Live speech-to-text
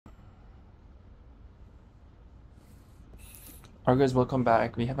Alright guys, welcome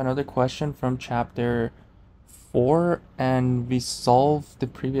back. We have another question from chapter 4 and we solved the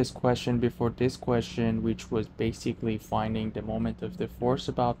previous question before this question, which was basically finding the moment of the force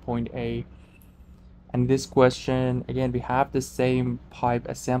about point A. And this question, again, we have the same pipe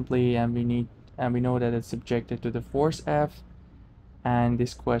assembly and we know that it's subjected to the force F. And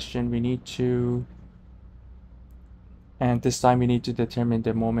this question this time we need to determine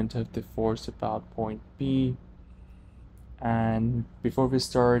the moment of the force about point B. And before we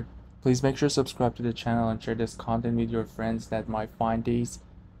start, please make sure to subscribe to the channel and share this content with your friends that might find these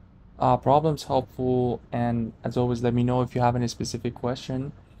problems helpful. And as always, let me know if you have any specific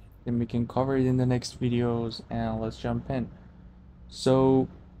question, then we can cover it in the next videos. And let's jump in. So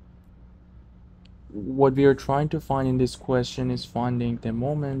what we are trying to find in this question is finding the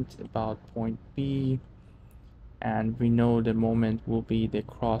moment about point B, and we know the moment will be the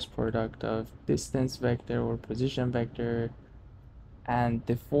cross product of distance vector or position vector and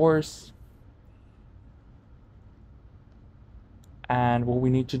the force. And what we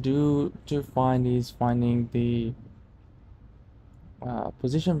need to do to find is finding the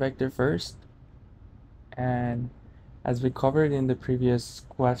position vector first. And as we covered in the previous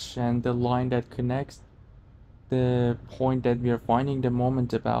question, the line that connects the point that we are finding the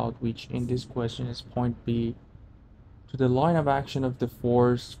moment about, which in this question is point B, to the line of action of the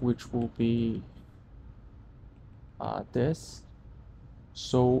force, which will be this.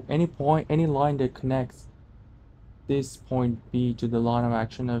 So any line that connects this point B to the line of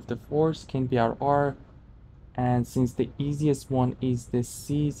action of the force can be our R. And since the easiest one is the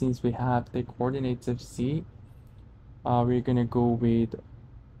C, since we have the coordinates of C, we're gonna go with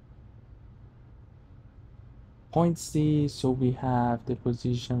point C. So we have the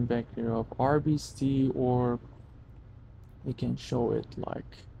position vector of RBC, or we can show it like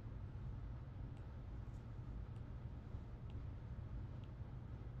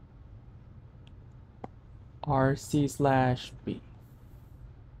RC/B.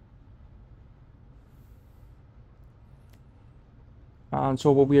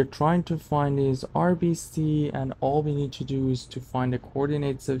 So what we are trying to find is RBC, and all we need to do is to find the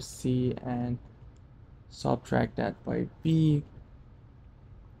coordinates of C and subtract that by B.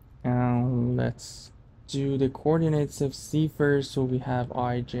 And let's do the coordinates of C first. So we have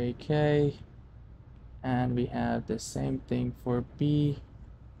I, J, K, and we have the same thing for B.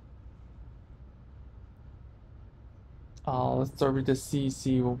 Let's start with the C,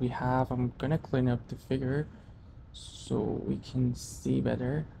 see what we have. I'm gonna clean up the figure so we can see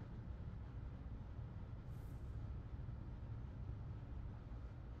better.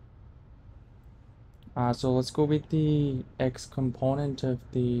 So let's go with the X component of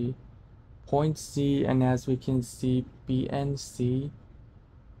the point C, and as we can see, B and C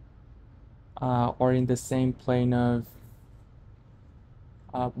are in the same plane of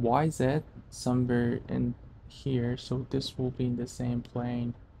YZ, somewhere in here. So this will be in the same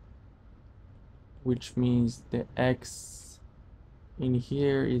plane, which means the X in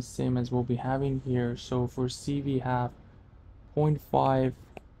here is same as what we have in here. So for C we have 0.5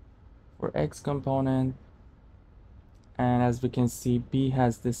 for X component, and as we can see, B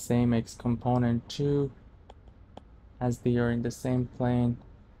has the same X component too, as they are in the same plane.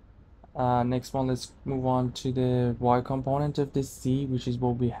 Next one, let's move on to the Y component of the C, which is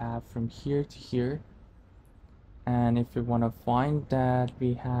what we have from here to here. And if we want to find that,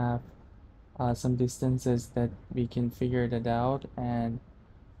 we have some distances that we can figure that out, and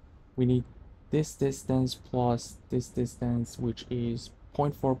we need this distance plus this distance, which is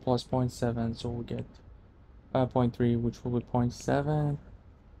 0.4 plus 0.7, so we get 0.3, which will be 0.7.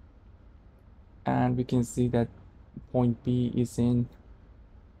 And we can see that point B is in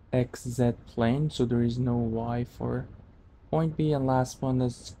XZ plane, so there is no Y for point B. And last one,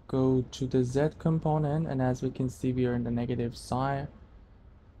 let's go to the Z component, and as we can see, we are in the negative side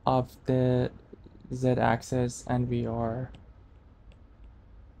of the Z axis, and we are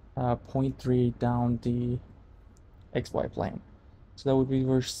 0.3 down the XY plane. So that would be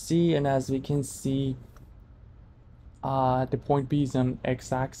for C, and as we can see, the point B is on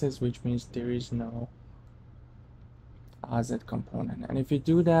X axis, which means there is no Z component. And if you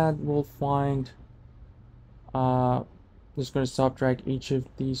do that, we'll find just going to subtract each of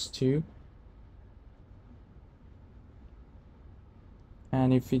these two,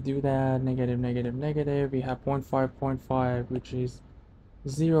 and if we do that, negative, negative, negative, we have 0.5, 0.5, which is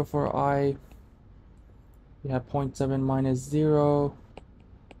 0 for I. We have 0.7 minus 0,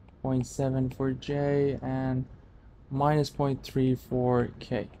 0.7 for J, and minus 0.3 for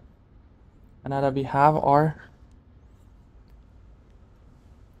K. And now that we have R,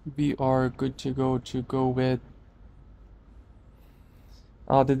 we are good to go with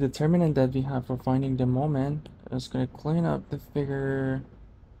The determinant that we have for finding the moment is going to clean up the figure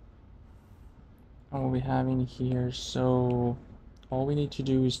and what we have in here. So all we need to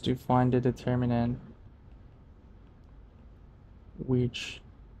do is to find the determinant, which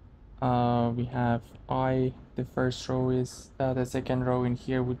we have I. The first row is the second row in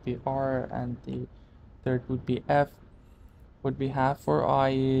here would be R, and the third would be F. What we have for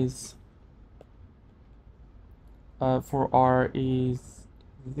I is for R is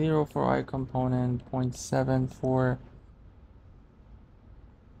 0 for I component, 0.7 for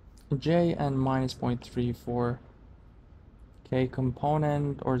J, and minus 0.3 for K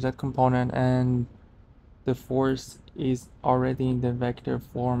component or Z component, and the force is already in the vector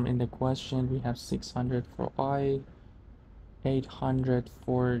form in the question. We have 600 for I, 800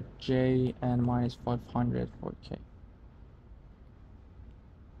 for J, and minus 500 for K.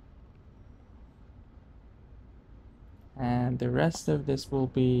 And the rest of this will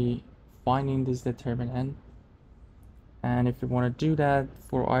be finding this determinant. And if you want to do that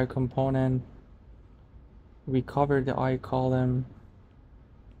for I component, we cover the I column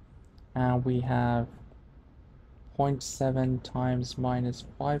and we have 0.7 times minus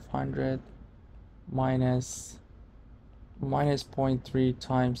 500 minus 0.3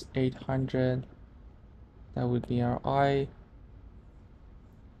 times 800. That would be our I.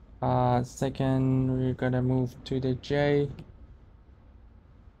 Second, we're gonna move to the J,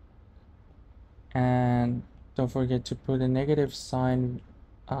 and don't forget to put a negative sign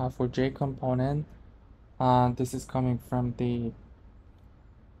for J component. This is coming from the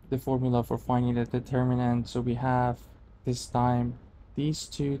formula for finding the determinant. So we have this time these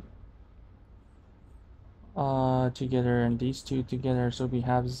two together and these two together. So we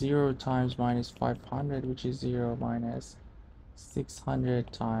have 0 times minus 500, which is 0 minus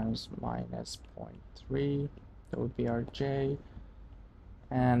 600 times minus 0.3. That would be our J.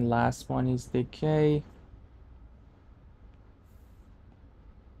 And last one is the K.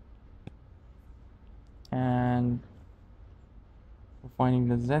 And for finding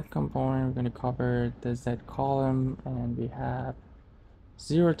the Z component, we're going to cover the Z column, and we have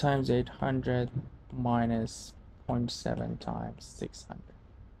 0 times 800 minus 0.7 times 600.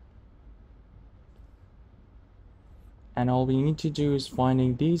 And all we need to do is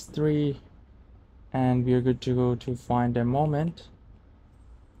finding these three, and we are good to go to find a moment.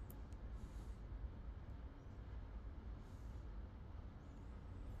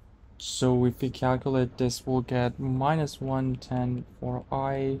 So if we calculate this, we'll get minus 110 for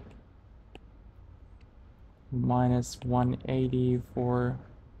I, minus 180 for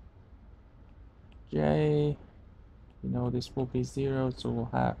J. You know this will be 0, so we'll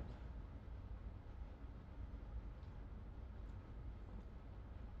have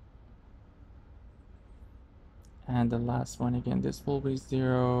and the last one again, this will be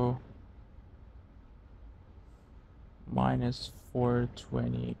 0 minus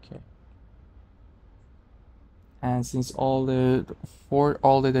 420. And since all the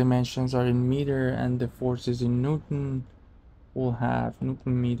dimensions are in meter and the force is in Newton, we'll have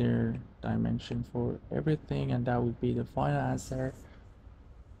Newton meter dimension for everything, and that would be the final answer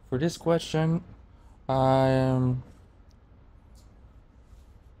for this question.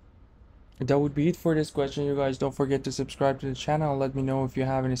 That would be it for this question, you guys. Don't forget to subscribe to the channel. Let me know if you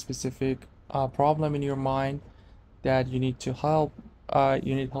have any specific problem in your mind that you need to help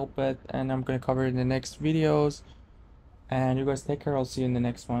with, and I'm gonna cover it in the next videos. And you guys take care. I'll see you in the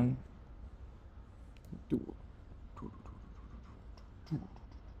next one.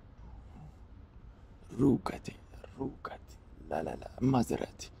 Rukati, la la la,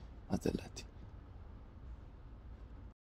 Maserati.